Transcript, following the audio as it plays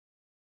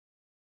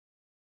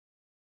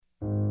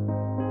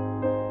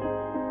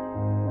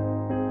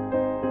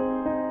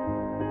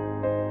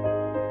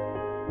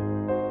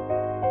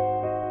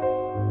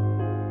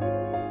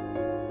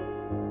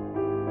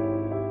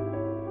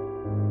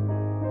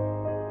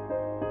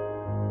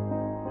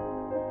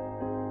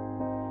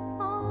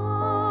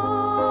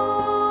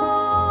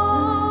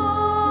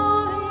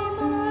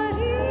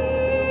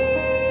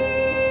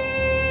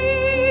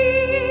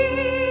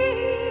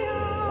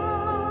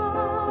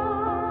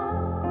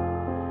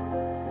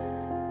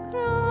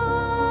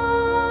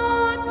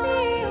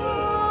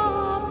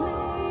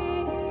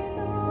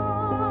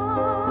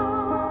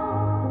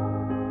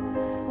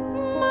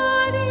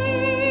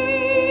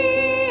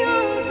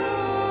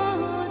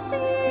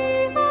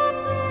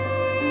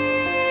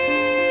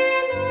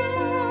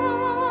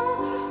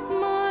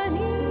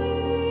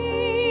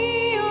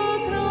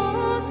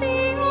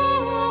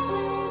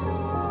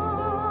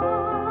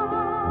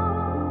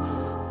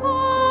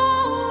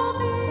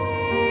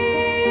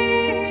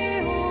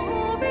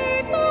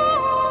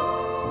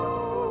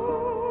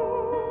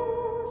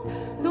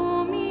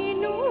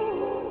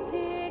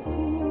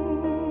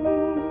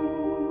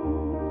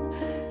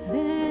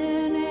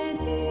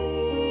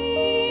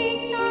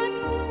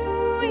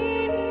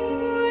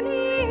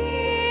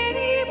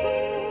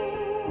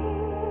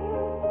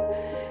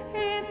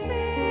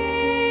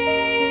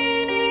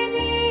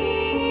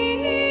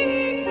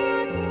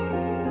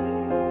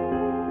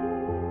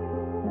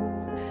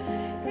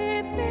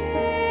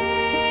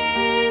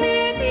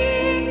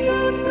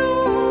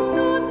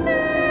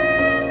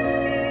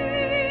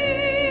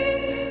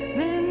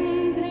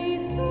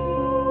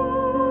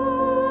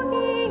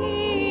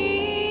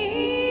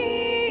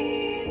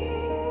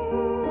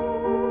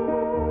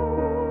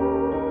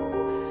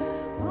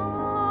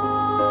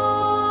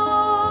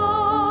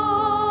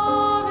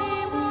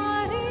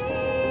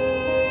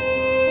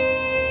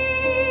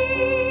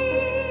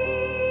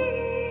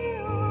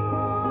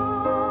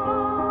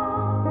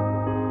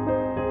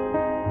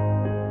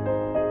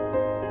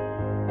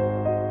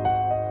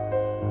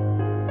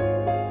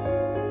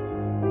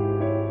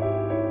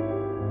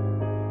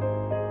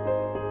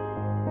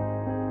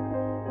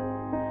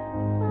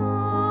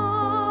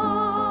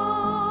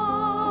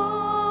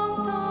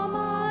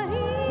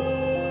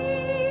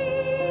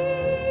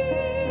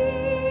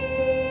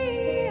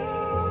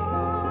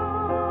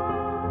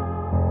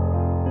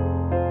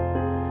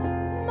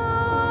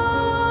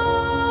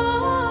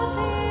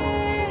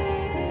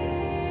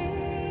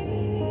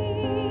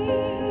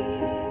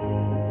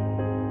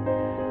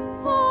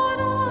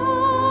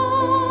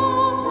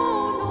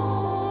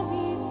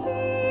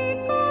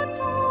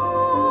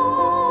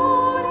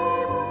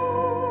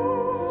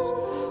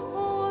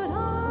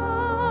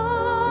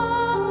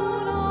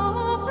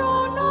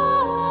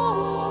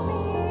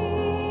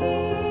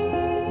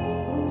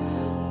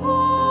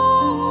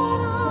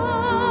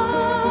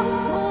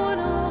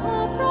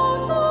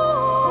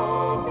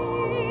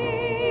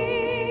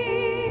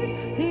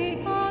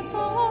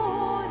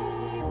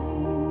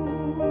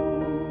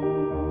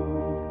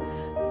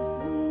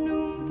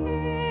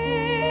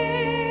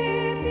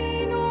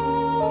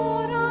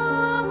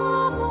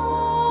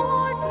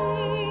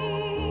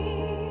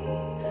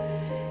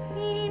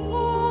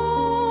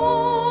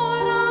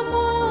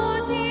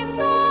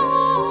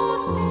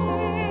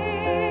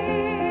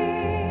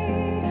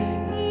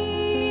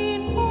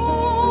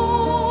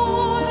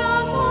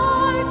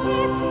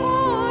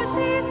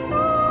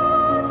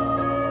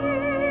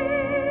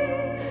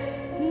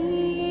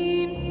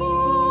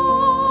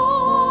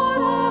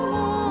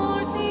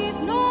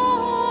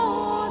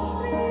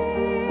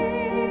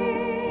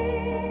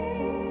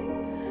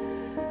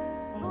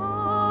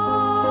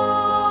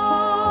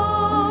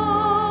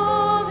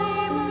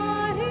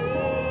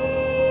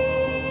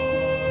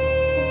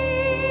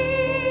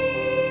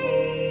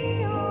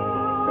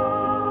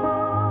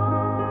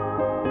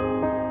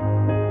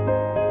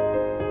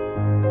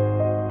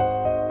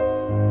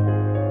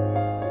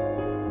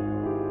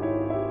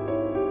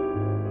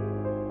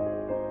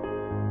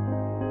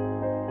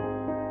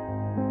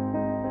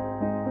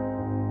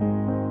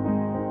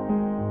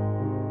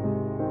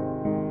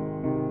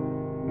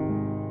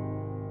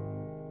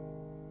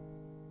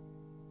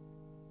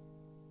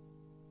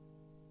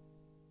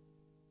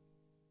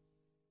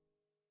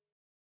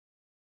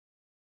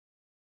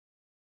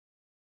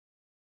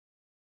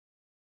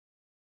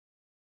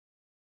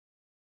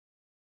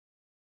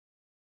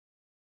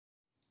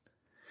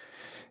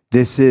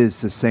This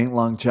is the St.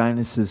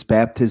 Longinus'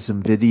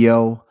 baptism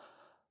video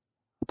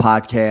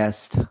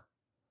podcast,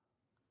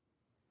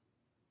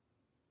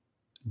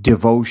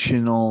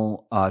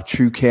 devotional,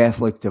 True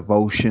Catholic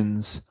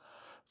devotions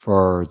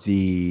for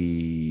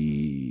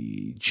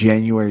the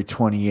January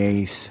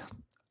 28th,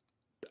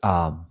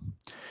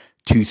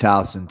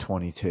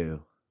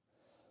 2022.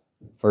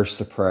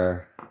 First, a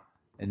prayer.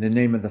 In the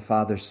name of the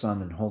Father,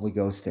 Son, and Holy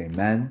Ghost,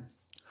 amen.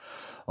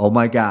 Oh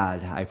my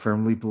God, I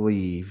firmly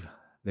believe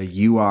that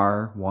you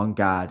are one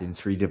God in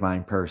three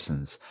divine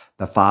persons,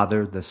 the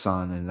Father, the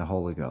Son, and the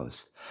Holy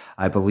Ghost.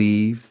 I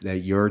believe that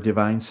your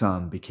divine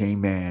Son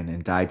became man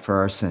and died for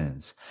our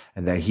sins,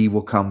 and that he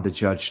will come to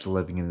judge the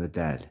living and the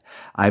dead.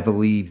 I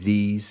believe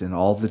these and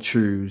all the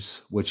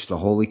truths which the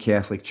Holy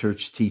Catholic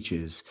Church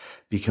teaches,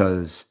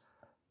 because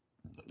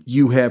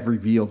you have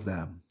revealed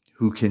them,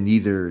 who can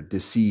neither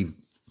deceive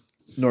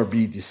nor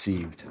be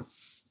deceived.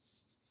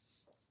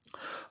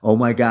 Oh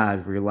my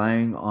God,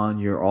 relying on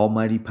your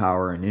almighty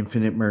power and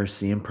infinite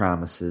mercy and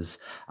promises,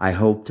 I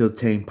hope to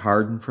obtain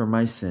pardon for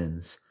my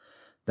sins,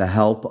 the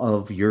help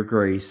of your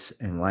grace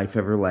and life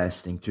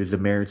everlasting through the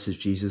merits of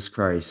Jesus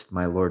Christ,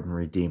 my Lord and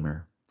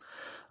Redeemer.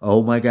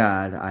 Oh my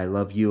God, I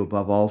love you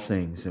above all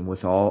things and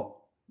with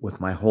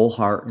my whole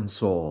heart and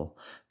soul,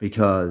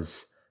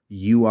 because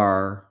you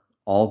are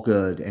all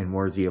good and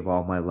worthy of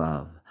all my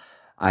love.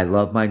 I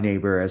love my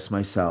neighbor as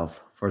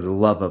myself. For the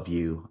love of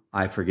you,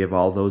 I forgive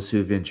all those who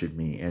have injured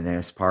me and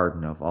ask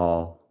pardon of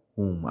all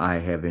whom I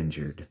have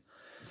injured.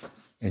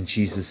 In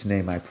Jesus'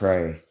 name I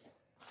pray.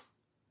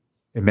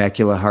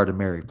 Immaculate Heart of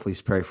Mary,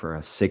 please pray for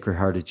us. Sacred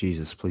Heart of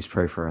Jesus, please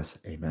pray for us.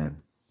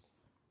 Amen.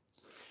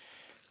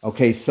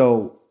 Okay,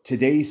 so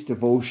today's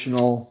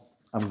devotional,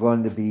 I'm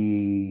going to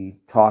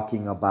be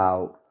talking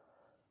about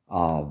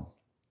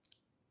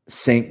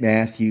St.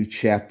 Matthew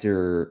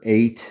chapter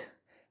 8,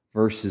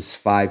 verses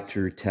 5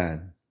 through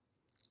 10.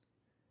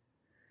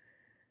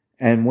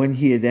 And when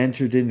he had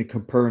entered into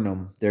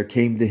Capernaum, there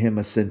came to him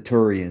a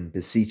centurion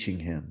beseeching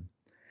him,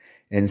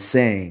 and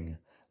saying,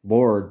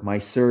 Lord, my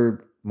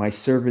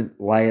servant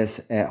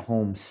lieth at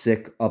home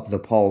sick of the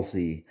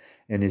palsy,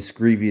 and is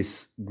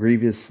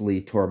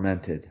grievously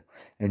tormented.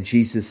 And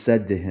Jesus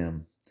said to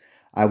him,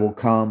 I will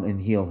come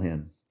and heal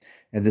him.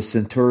 And the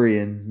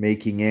centurion,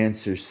 making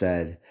answer,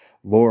 said,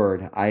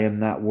 Lord, I am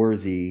not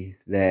worthy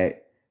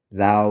that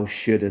thou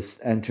shouldest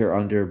enter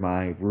under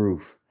my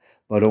roof,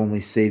 but only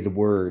say the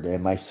word,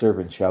 and my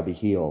servant shall be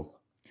healed.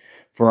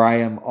 For I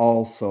am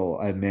also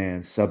a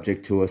man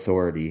subject to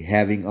authority,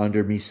 having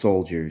under me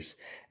soldiers.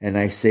 And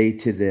I say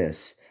to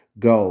this,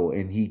 Go,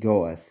 and he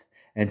goeth,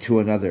 and to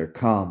another,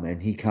 Come,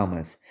 and he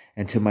cometh,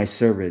 and to my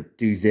servant,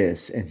 Do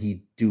this, and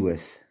he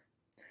doeth.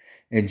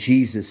 And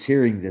Jesus,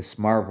 hearing this,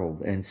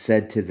 marveled, and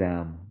said to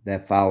them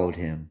that followed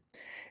him,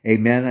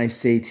 Amen, I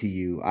say to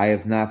you, I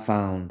have not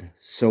found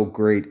so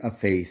great a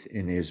faith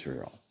in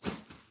Israel.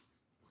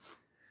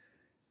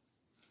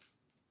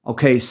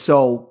 Okay,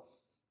 so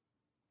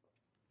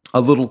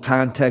a little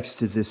context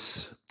to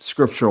this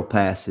scriptural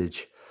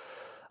passage.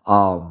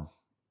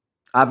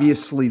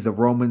 Obviously, the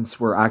Romans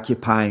were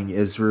occupying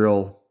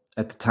Israel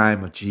at the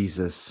time of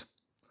Jesus.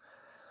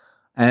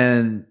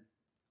 And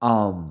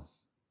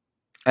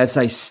as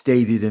I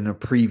stated in a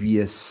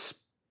previous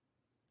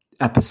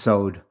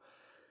episode,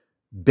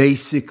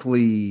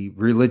 basically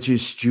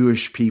religious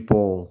Jewish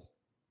people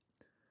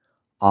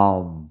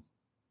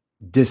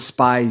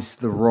despised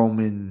the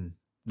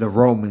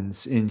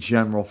Romans in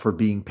general for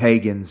being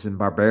pagans and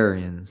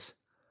barbarians.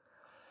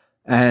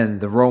 And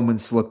the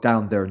Romans looked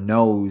down their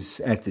nose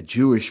at the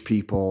Jewish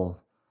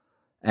people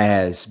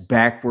as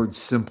backward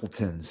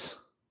simpletons.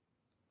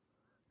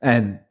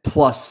 And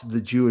plus,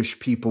 the Jewish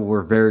people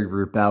were very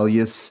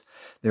rebellious.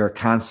 They were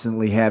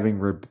constantly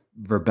having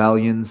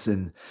rebellions.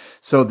 And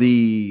so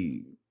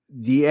the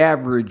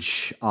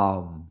average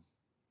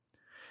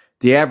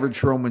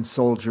Roman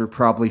soldier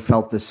probably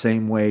felt the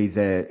same way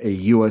that a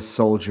U.S.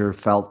 soldier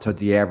felt to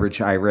the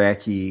average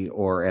Iraqi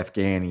or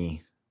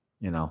Afghani,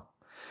 in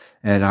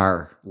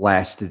our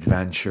last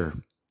adventure.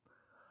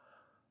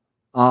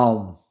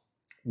 The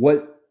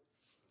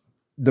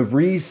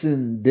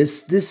reason,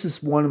 this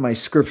is one of my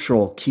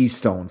scriptural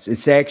keystones.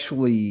 It's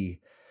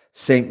actually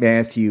St.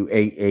 Matthew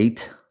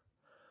 8:8,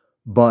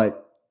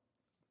 but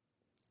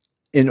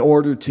in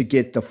order to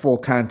get the full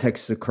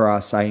context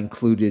across, I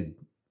included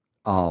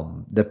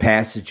the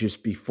passages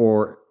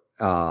before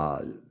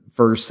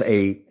verse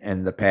 8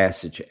 and the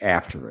passage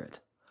after it.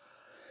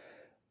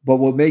 But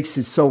what makes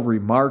it so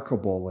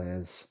remarkable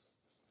is,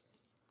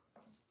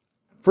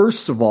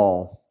 first of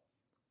all,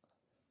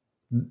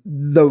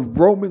 the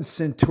Roman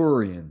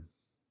centurion,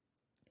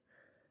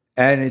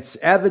 and it's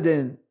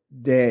evident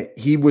that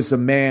he was a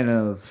man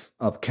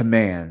of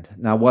command.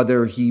 Now,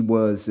 whether he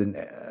was an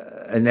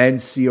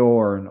NCO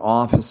or an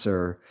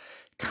officer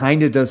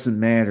kind of doesn't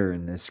matter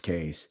in this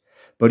case.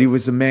 But he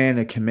was a man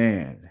of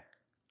command.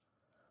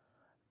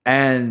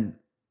 And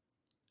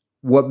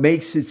what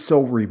makes it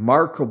so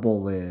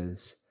remarkable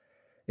is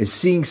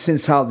seeing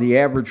since how the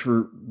average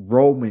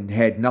Roman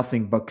had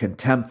nothing but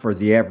contempt for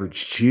the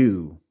average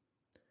Jew,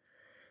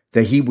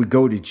 that he would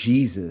go to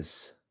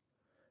Jesus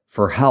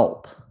for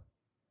help.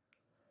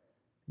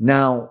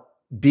 Now,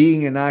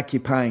 being an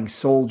occupying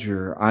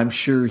soldier, I'm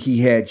sure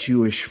he had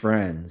Jewish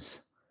friends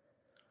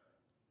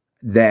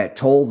that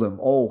told him,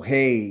 "Oh,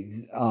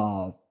 hey,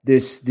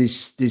 this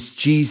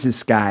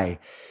Jesus guy,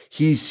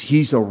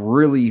 he's a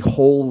really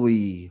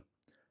holy,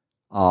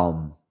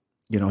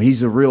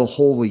 he's a real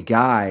holy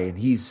guy, and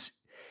he's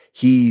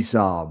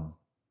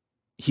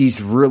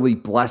really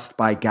blessed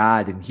by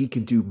God, and he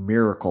can do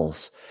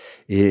miracles.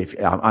 If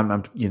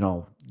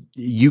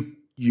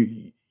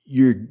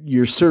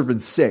your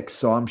servant's sick,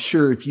 so I'm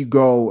sure if you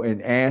go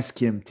and ask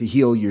him to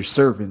heal your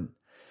servant,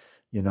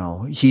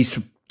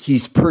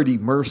 he's pretty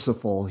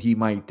merciful. He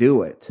might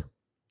do it."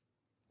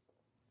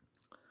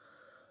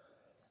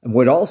 And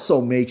what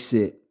also makes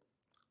it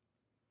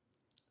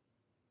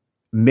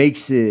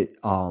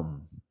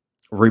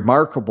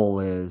remarkable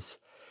is,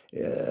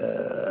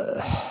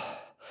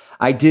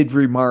 I did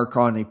remark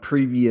on a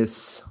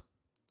previous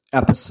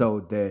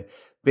episode that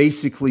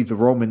basically the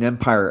Roman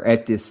Empire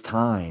at this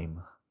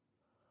time,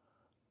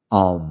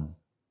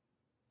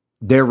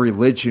 their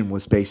religion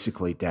was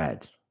basically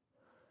dead.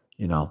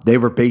 They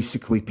were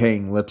basically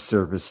paying lip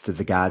service to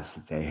the gods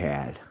that they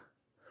had.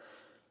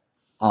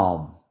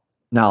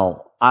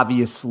 Now,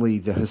 obviously,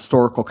 the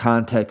historical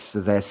context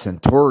of that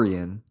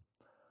centurion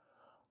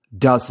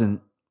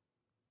doesn't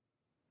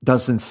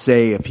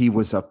say if he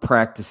was a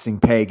practicing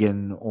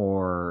pagan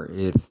or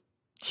if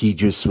he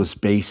just was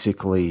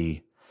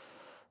basically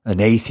an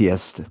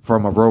atheist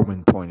from a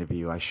Roman point of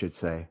view, I should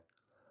say.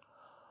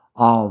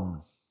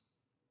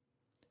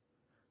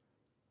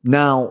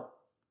 Now,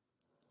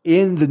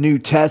 in the New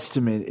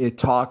Testament, it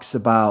talks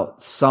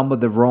about some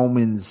of the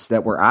Romans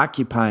that were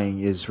occupying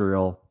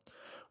Israel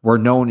were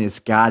known as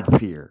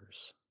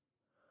God-fearers.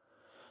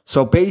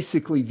 So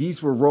basically,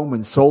 these were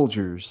Roman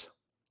soldiers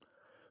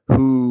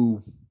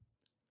who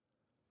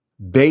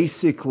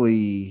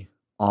basically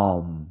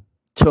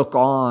took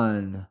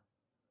on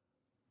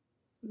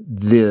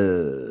the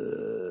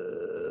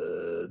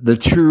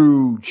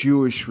true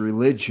Jewish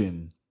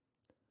religion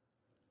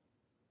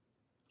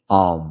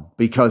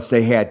because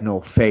they had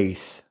no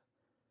faith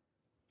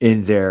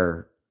in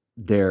their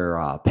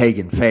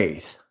pagan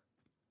faith.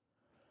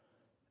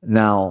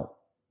 Now,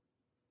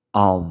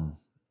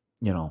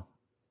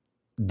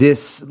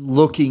 this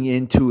looking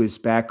into his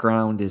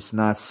background is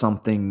not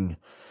something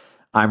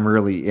I'm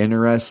really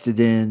interested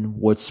in.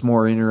 What's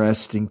more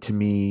interesting to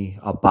me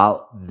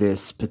about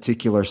this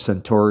particular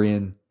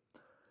centurion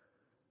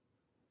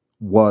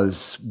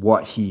was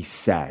what he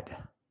said.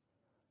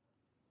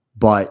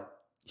 But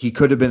he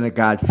could have been a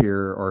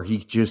God-fearer, or he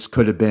just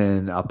could have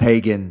been a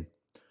pagan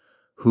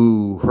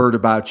who heard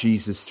about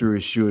Jesus through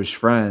his Jewish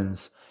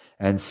friends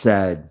and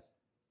said,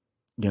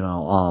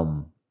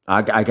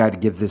 I got to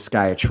give this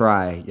guy a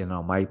try.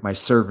 My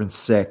servant's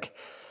sick.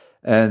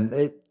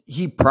 And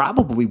he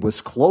probably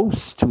was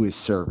close to his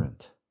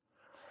servant.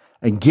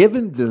 And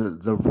given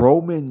the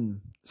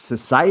Roman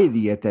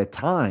society at that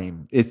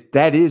time,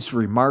 that is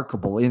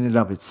remarkable in and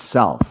of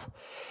itself.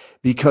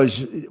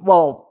 Because,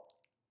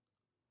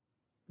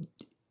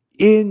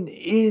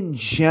 in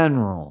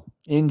general,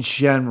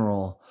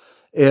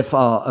 if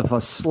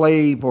a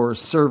slave or a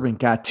servant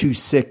got too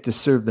sick to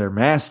serve their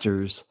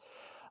masters,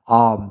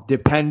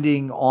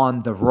 depending on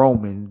the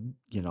Roman,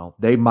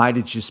 they might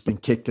have just been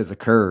kicked to the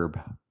curb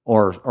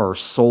or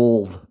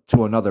sold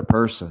to another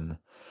person,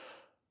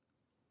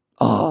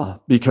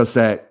 because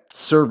that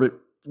servant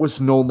was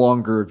no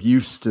longer of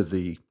use to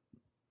the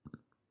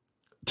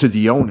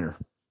owner.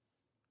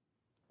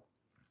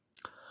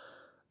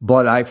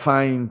 But I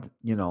find,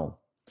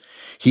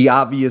 he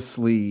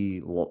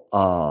obviously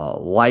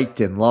liked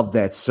and loved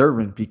that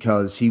servant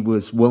because he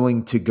was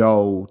willing to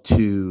go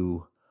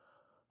to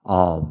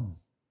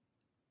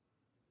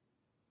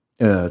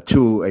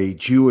a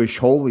Jewish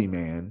holy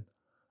man.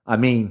 I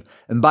mean,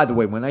 and by the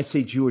way, when I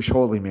say Jewish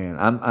holy man,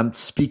 I'm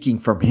speaking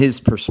from his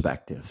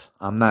perspective.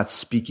 I'm not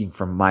speaking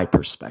from my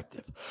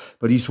perspective.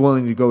 But he's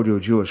willing to go to a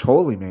Jewish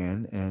holy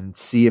man and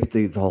see if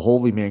the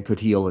holy man could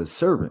heal his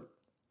servant.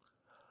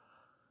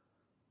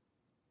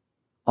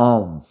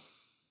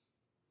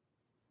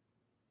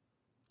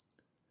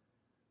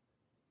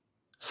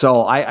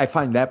 So I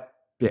find that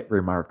bit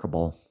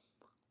remarkable.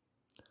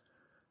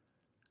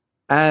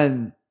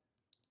 And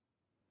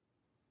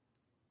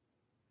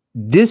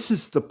this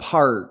is the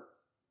part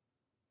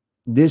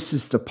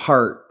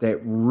that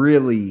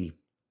really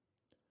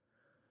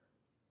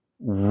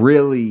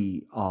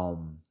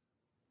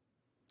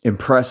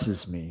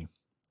impresses me.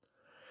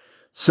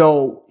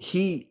 So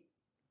he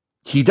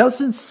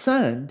doesn't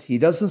send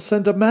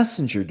a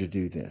messenger to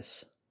do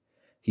this.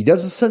 He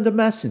doesn't send a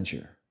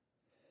messenger.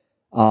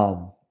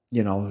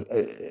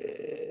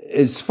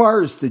 As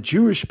far as the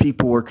Jewish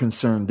people were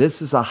concerned,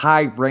 this is a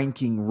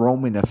high-ranking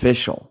Roman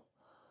official.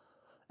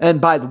 And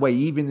by the way,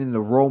 even in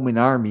the Roman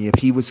army, if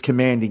he was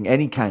commanding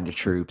any kind of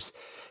troops,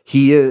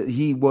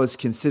 he was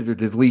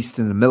considered, at least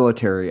in the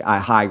military, a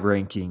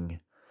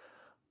high-ranking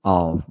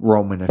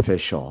Roman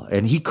official.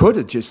 And he could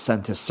have just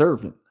sent a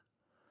servant.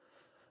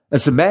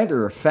 As a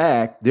matter of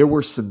fact, there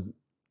were some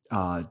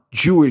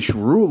Jewish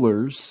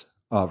rulers,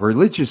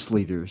 religious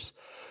leaders,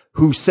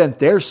 who sent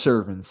their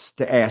servants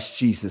to ask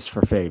Jesus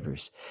for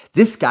favors.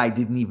 This guy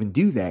didn't even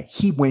do that.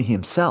 He went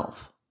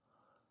himself.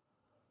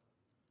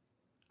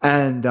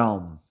 And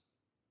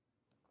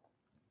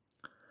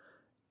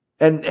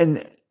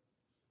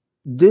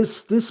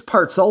this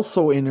part's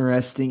also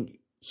interesting.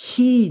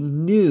 He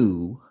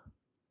knew.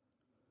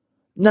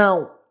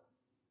 Now,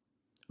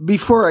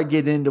 before I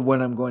get into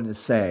what I'm going to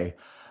say,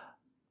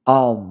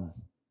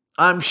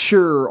 I'm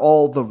sure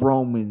all the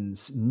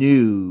Romans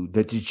knew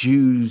that the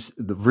Jews,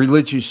 the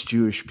religious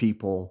Jewish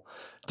people,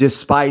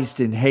 despised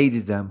and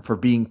hated them for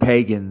being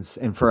pagans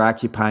and for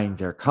occupying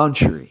their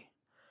country.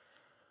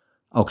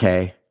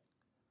 Okay?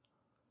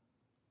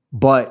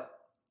 But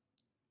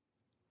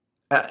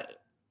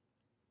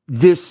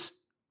this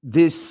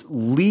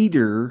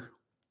leader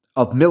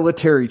of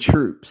military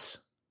troops,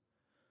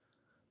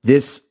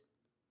 this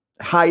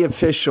high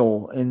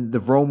official in the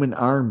Roman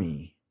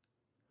army,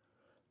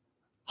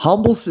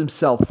 humbles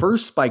himself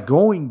first by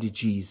going to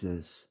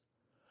Jesus.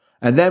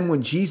 And then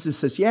when Jesus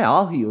says, yeah,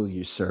 I'll heal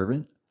your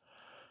servant,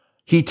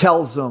 he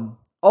tells them,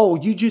 oh,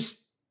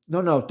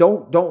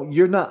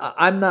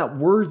 I'm not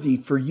worthy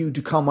for you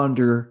to come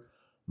under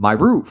my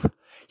roof.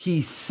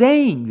 He's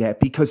saying that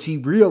because he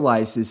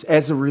realizes,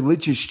 as a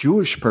religious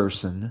Jewish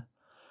person,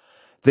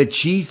 that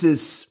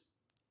Jesus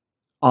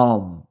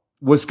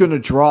was going to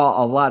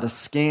draw a lot of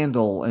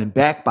scandal and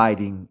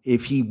backbiting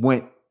if he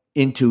went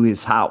into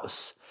his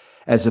house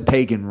as a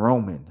pagan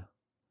Roman.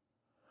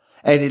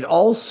 And it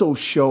also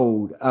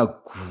showed a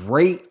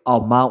great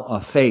amount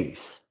of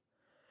faith.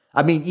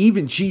 I mean,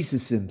 even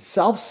Jesus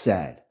himself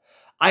said,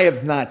 I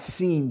have not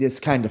seen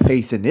this kind of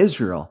faith in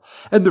Israel.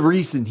 And the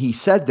reason he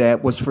said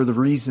that was for the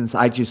reasons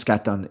I just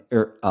got done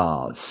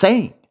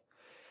saying.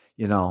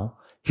 You know,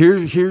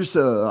 here's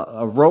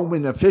a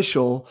Roman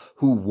official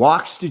who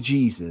walks to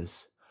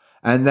Jesus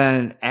and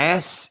then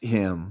asks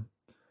him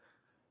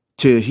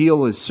to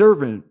heal his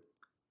servant.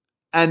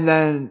 And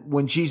then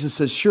when Jesus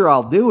says, sure,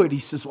 I'll do it, he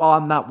says, well,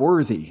 I'm not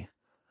worthy,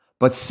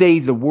 but say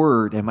the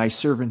word and my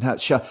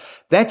servant shall.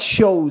 That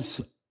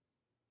shows,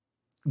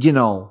 you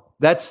know,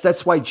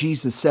 that's why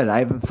Jesus said, I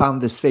haven't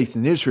found this faith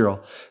in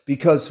Israel,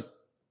 because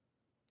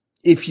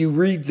if you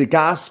read the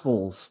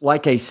Gospels,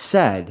 like I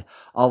said,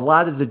 a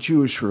lot of the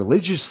Jewish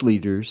religious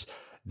leaders,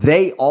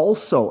 they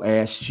also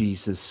asked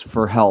Jesus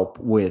for help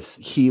with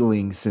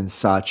healings and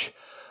such,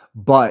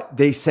 but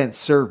they sent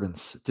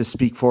servants to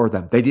speak for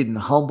them. They didn't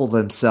humble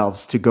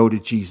themselves to go to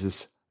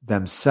Jesus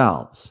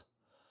themselves.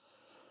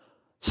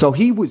 So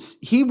he was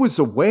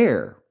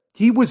aware.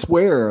 He was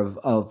aware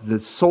of the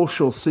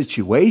social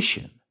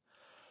situation.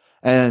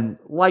 And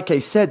like I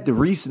said, the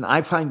reason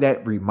I find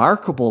that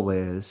remarkable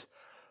is,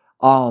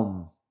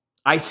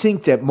 I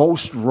think that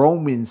most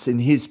Romans in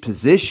his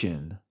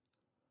position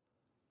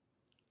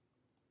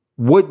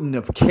wouldn't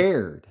have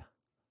cared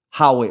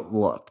how it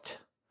looked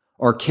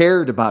or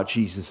cared about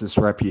Jesus'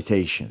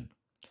 reputation.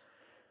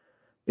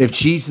 If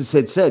Jesus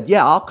had said,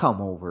 yeah, I'll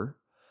come over,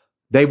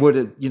 they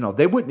wouldn't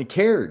have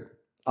cared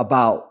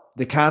about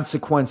the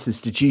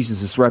consequences to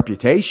Jesus'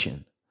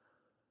 reputation.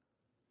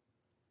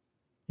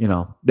 You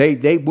know,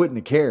 they wouldn't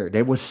have cared.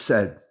 They would have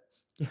said,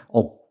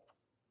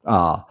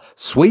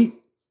 sweet,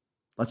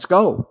 let's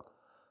go.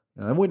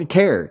 You know, they wouldn't have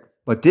cared.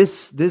 But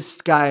this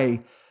guy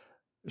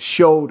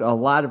showed a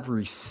lot of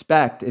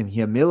respect and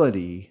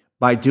humility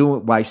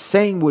by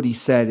saying what he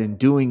said and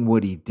doing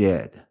what he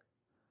did.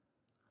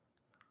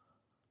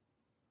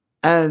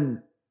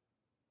 And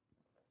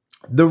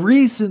the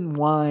reason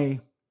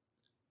why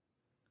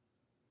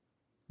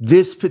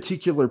this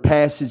particular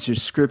passage of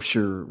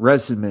scripture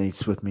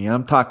resonates with me,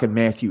 I'm talking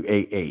Matthew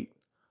 8:8,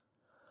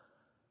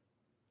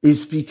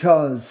 is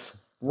because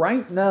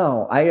right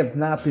now I have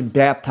not been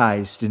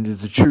baptized into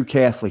the true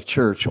Catholic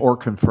Church or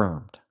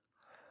confirmed.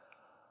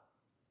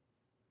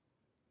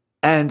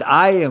 And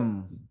I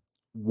am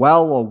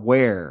well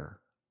aware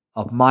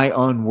of my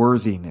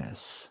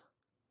unworthiness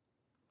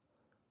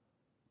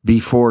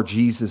before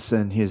Jesus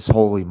and his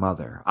Holy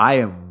Mother. I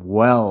am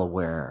well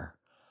aware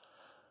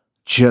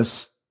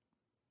just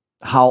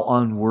how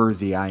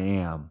unworthy I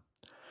am.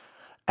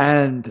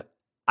 And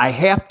I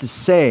have to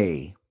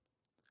say,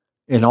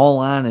 in all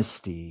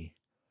honesty,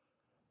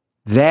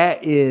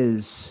 that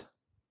is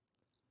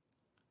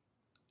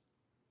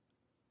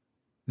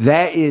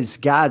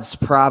God's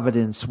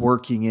providence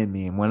working in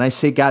me. And when I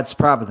say God's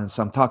providence,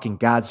 I'm talking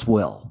God's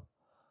will.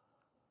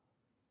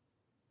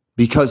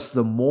 Because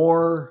the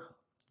more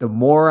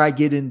I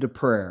get into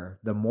prayer,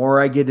 the more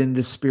I get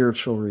into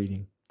spiritual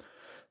reading,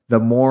 the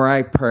more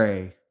I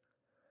pray,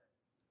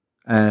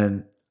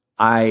 and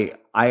I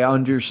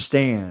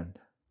understand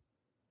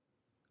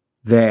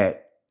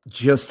that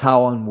just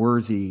how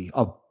unworthy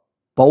of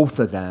both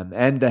of them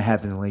and the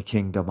heavenly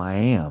kingdom I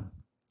am.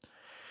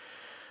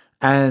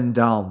 And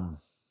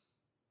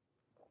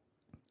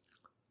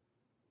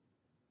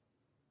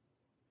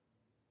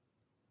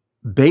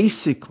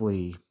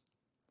basically,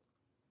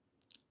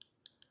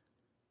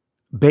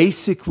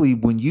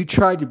 when you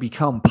try to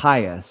become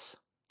pious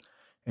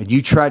and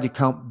you try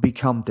to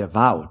become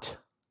devout,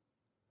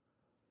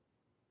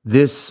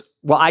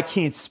 I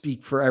can't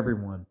speak for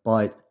everyone,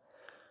 but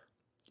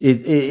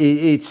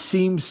it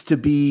seems to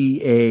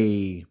be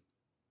a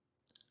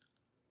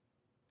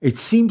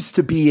theme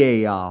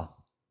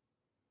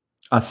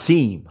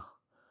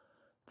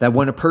that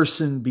when a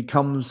person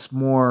becomes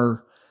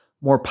more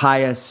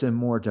pious and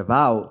more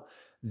devout,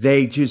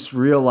 they just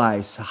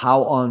realize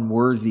how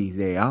unworthy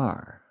they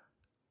are.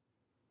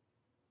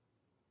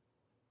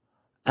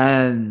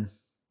 And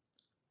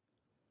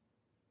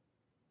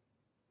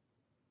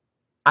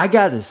I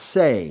gotta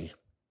say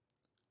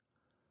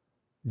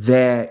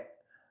that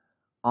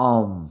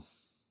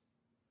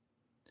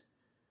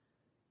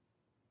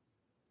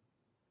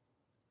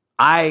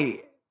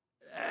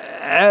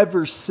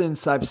ever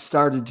since I've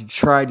started to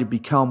try to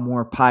become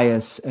more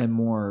pious and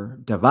more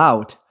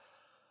devout,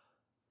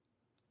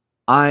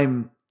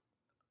 I'm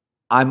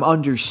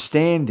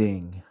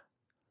understanding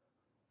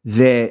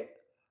that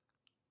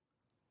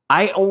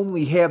I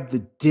only have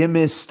the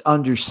dimmest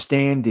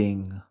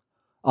understanding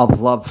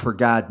of love for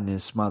God and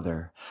His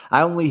Mother.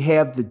 I only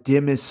have the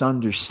dimmest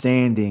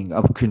understanding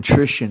of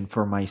contrition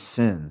for my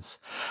sins.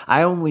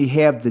 I only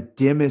have the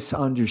dimmest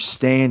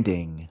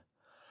understanding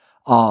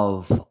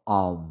of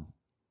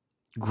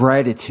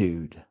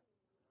gratitude.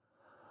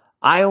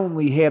 I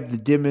only have the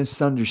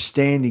dimmest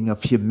understanding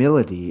of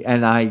humility,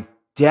 and I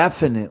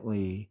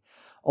definitely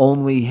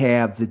only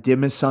have the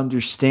dimmest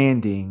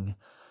understanding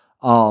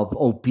of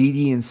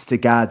obedience to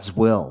God's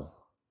will.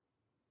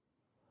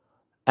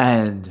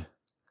 And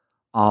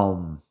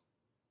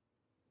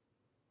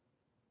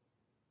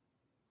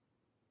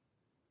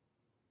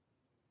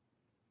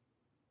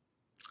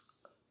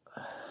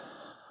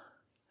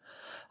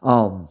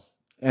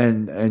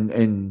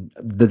and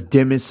the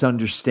dimmest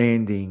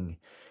understanding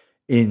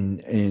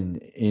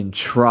in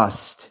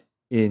trust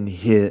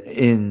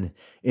in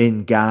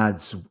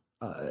God's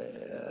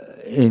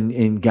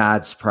in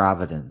God's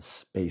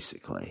providence,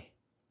 basically.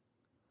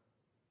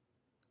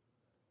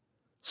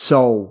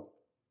 So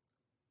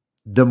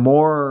the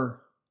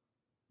more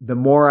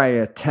I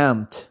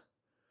attempt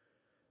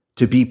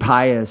to be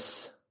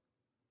pious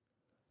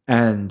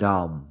and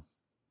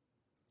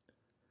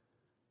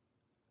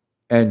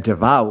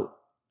devout,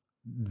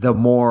 the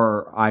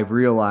more I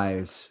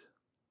realize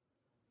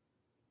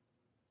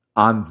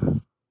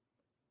I'm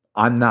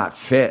not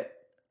fit.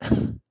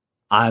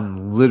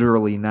 I'm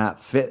literally not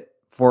fit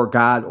for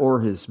God or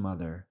His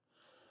Mother.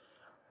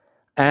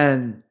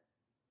 And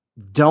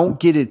don't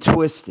get it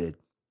twisted.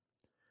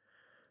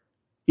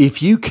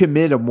 If you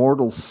commit a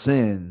mortal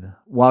sin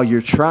while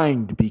you're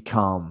trying to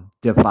become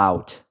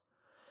devout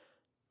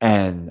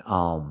and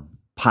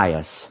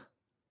pious,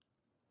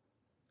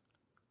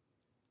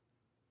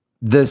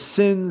 the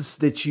sins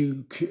that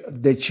you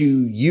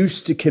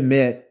used to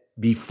commit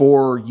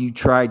before you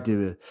tried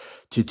to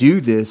do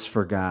this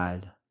for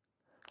God,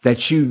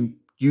 that you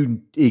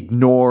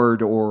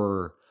ignored,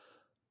 or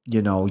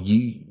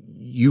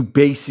you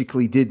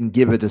basically didn't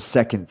give it a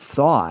second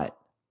thought.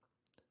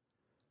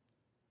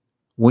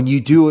 When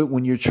you do it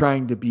when you're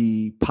trying to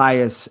be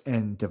pious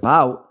and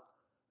devout,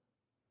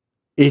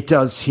 it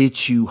does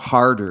hit you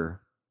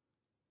harder.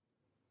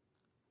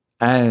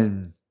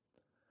 And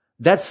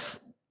that's,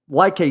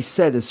 like I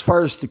said, as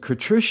far as the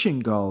contrition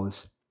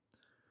goes,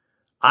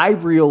 I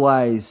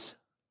realize,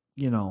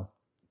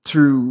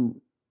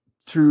 through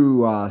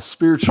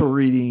spiritual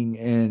reading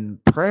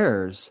and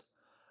prayers,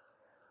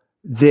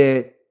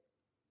 that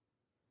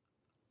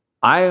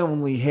I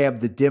only have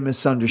the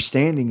dimmest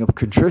understanding of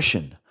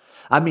contrition.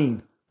 I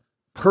mean,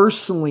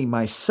 personally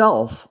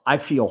myself, I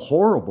feel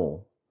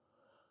horrible.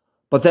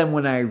 But then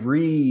when I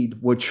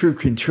read what true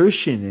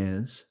contrition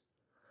is,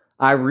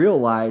 I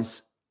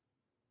realize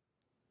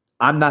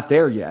I'm not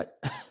there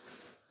yet.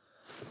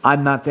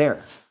 I'm not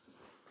there.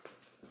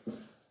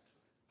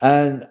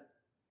 And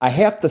I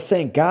have to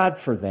thank God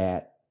for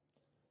that,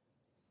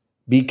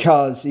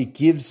 because it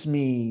gives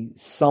me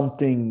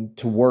something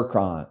to work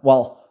on.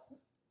 Well,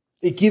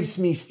 it gives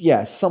me,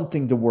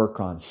 something to work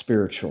on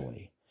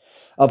spiritually.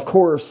 Of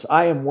course,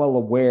 I am well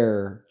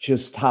aware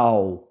just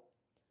how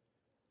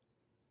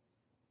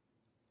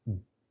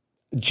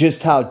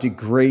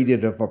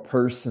degraded of a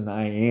person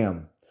I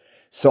am.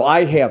 So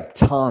I have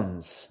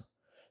tons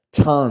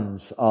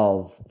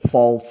of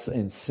faults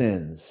and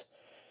sins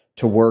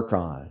to work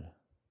on.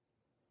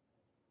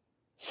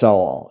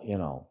 So,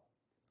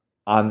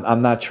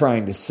 I'm not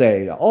trying to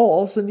say,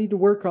 all I need to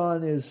work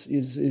on is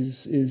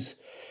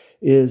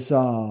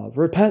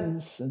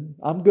repentance and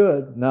I'm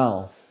good.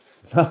 No.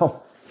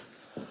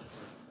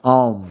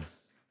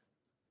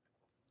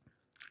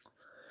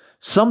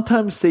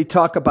 Sometimes they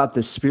talk about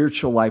the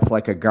spiritual life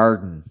like a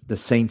garden, the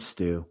saints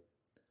do.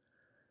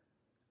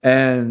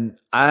 And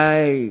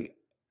when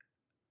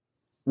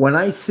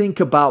I think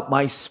about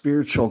my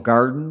spiritual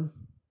garden,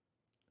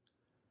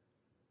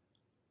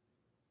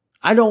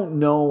 I don't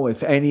know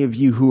if any of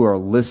you who are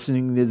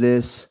listening to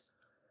this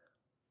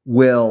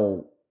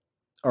will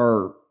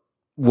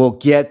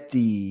get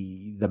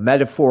the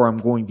metaphor I'm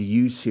going to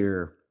use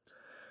here.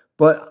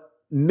 But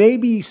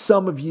maybe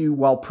some of you,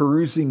 while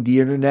perusing the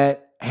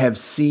internet, have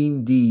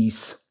seen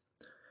these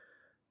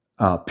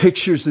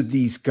pictures of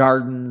these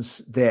gardens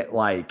that,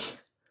 like,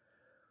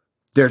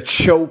 they're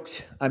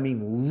choked. I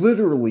mean,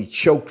 literally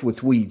choked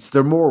with weeds.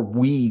 They're more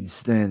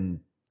weeds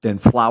than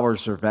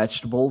flowers or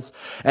vegetables.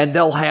 And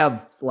they'll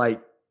have,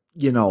 like,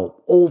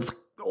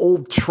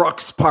 old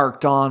trucks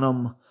parked on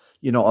them,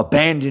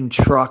 abandoned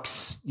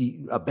trucks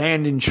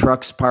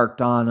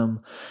parked on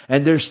them.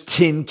 And there's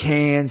tin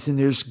cans and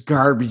there's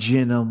garbage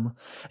in them.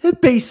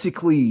 It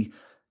basically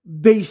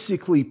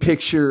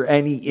picture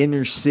any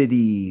inner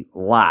city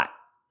lot.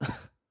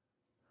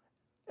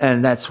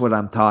 And that's what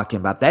I'm talking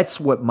about. That's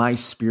what my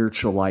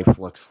spiritual life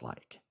looks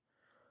like.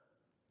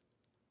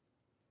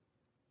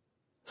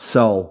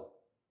 So,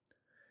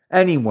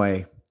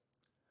 anyway,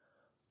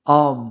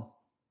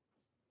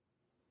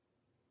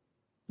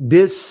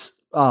 this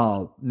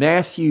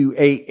Matthew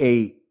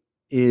 8:8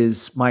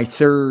 is my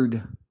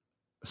third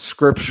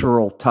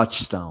scriptural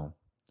touchstone.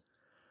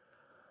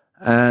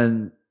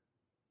 And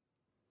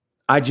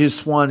I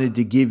just wanted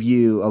to give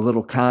you a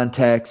little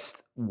context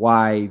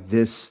why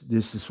this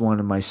is one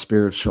of my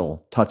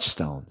spiritual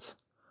touchstones.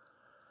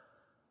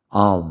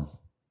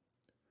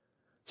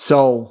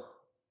 So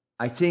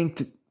I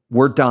think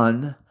we're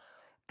done.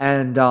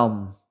 And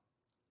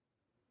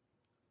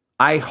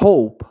I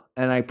hope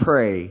and I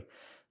pray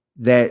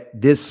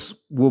that this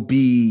will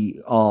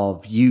be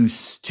of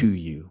use to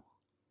you.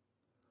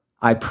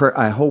 I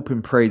hope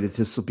and pray that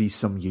this will be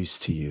some use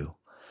to you.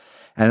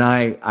 And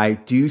I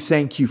do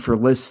thank you for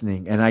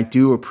listening, and I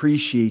do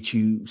appreciate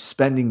you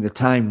spending the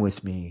time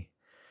with me.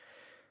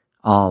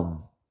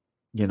 You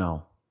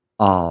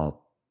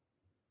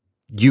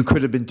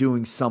could have been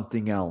doing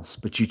something else,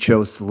 but you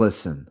chose to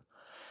listen.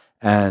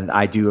 And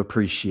I do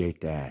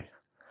appreciate that.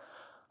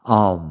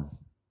 God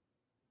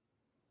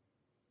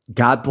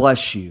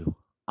bless you.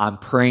 I'm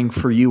praying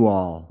for you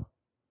all.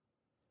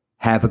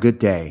 Have a good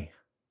day.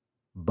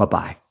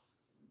 Bye-bye.